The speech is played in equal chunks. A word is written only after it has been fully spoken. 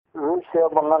Rusiya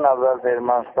bundan əvvəl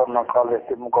Ermənistanla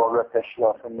kollektiv müqavilət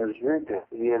təşkilatının üzvü idi.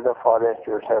 Yerdə fəaliyyət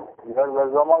göstərdilər və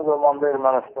zaman-zaman da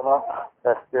Ermənistana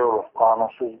dəstək olub.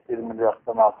 Qanunsuz 1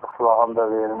 milyarddan artıq silahın da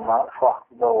verilmə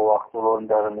faktı da o vaxt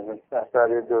öndərimizin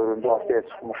rəhbərliyi dövründə ortaya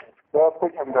çıxmışdır. Və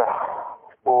bugün də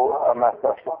bu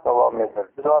əməkdaşlıq davam edir.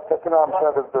 Müdafiətin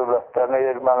həmşəri dövlətlərinə,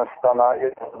 Ermənistana,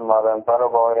 yardımların,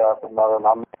 Qarabağ yardımların,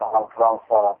 Amerikanın,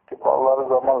 Fransanın tiparları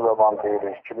zaman-zaman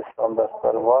deyilir ki,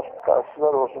 standartları var.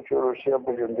 Təəssüflər olsun ki, Rusiya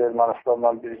bugün də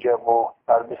Ermənistanla birgə bu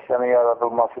hərbi hissənin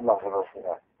yaradılması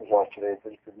məsələsini müzakirə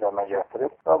edir, gündəmə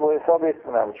gətirib. Və bu hesab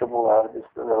etmirəm ki, bu hərbi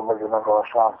hissələr bugünə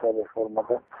qarşı hansı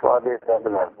reformada istifadə edə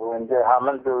bilər. Bu indi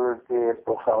həmin dövr deyil,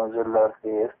 90-cı illər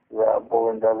deyil və bu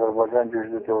indi Azərbaycan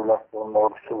güclü dövlətlərinin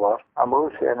ordusu var. Həm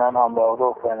Rusiya ilə, həm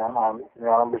Avropa ilə, həm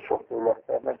dünyanın bir çox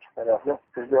dövlətlərinin iki tərəfli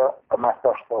güclü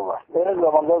əməkdaşlığı var. Eyni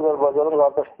zamanda Azərbaycanın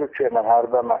qardaş Türkiyə ilə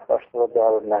hərbi əməkdaşlığı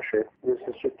dərinləşir.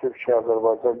 Bilirsiniz ki, Türkiyə,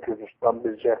 Azərbaycan, Gürcüstan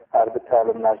bircə hərbi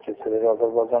təlimlər keçirir.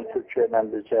 Azərbaycan Türkiyə ilə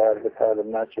bircə hərbi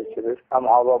təlimlər keçirir. Həm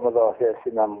hava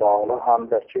müdafiəsi ilə bağlı, həm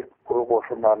də ki, quru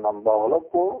qoşunlarla bağlı.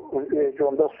 Bu,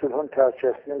 regionda sülhün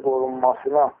təhlükəsinin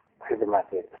qorunmasına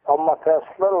xidmət edir. Amma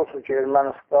təəssüflər olsun ki,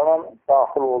 Ermənistanın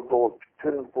daxil olduğu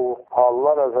bütün bu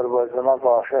hallar Azərbaycana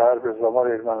qarşı hər bir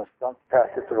zaman Ermənistan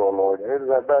təhdid rolu oynayır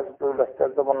və bəzi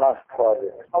dövlətlər də bundan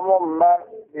istifadə edir. Amma mən,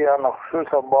 yəni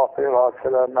xüsusən bu aprel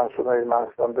hadisələrindən sonra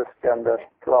Ermənistanda İskəndər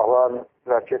silahların,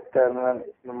 raketlərinin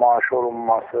nümayiş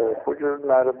olunması, bu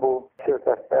günləri bu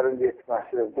söhbətlərin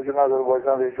getməsi, bu gün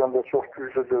Azərbaycan regionda çox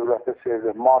güclü dövləti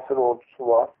sevilir, müasir ordusu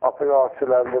var. Aprel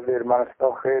hadisələrində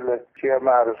Ermənistan xeyli şiyə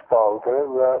məruz qaldı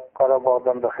və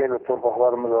Qarabağdan da xeyli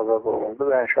torpaqlarımız azad olundu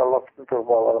və inşallah bütün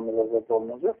torpaqlarımız azad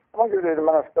olunacaq. Amma görə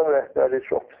Ermənistan rəhbərliyi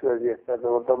çox pis vəziyyətdədir.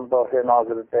 Orada müdafiə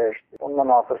naziri dəyişdi.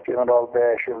 Ondan artıq general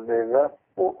dəyişildi və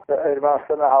bu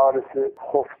Ermənistan əhalisi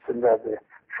xof içindədir.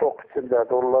 Şok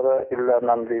içindədir. Onlara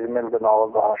illərlə 20 ildən ağır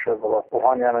danışırdılar.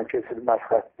 Buhanyanın keçilməz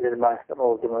xətti, Ermənistan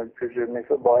ordunun gücünün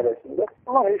barəsində.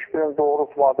 Bunlar heç birini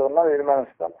doğrultmadığından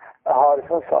Ermənistan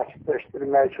əhalisini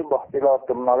sakitləşdirmək üçün bax belə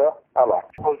addımlara əl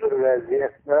atır. O cür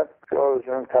vəziyyətlə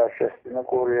özünün təhlükəsizliyini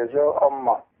qoruyacaq,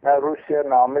 amma nə Rusiya,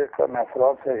 nə Amerika, nə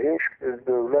Fransa heç bir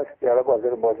dövlət gəlib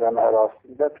Azərbaycan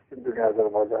ərazisində bütün dünya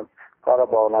Azərbaycan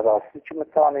Qarabağın ərazisi kimi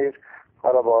tanıyır.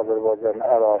 Qarabağ Azərbaycanın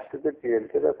ərazisidir,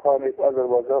 deyildir və tanıyıb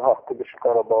Azərbaycan haqqı dışı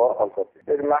Qarabağa azad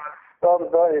edir. Ermənistan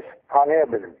da heç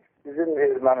tanıya bilmir. Bizim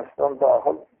Ermənistan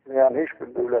daxil dünyanın heç bir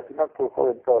dövlətindən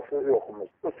torpaq iddiası yoxumuz.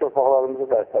 Bu torpaqlarımızı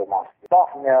qaytarmaq istəyir.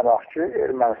 Baxmayaraq ki,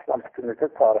 Ermənistan bütünlükdə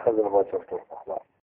tarixi Azərbaycan torpaqları.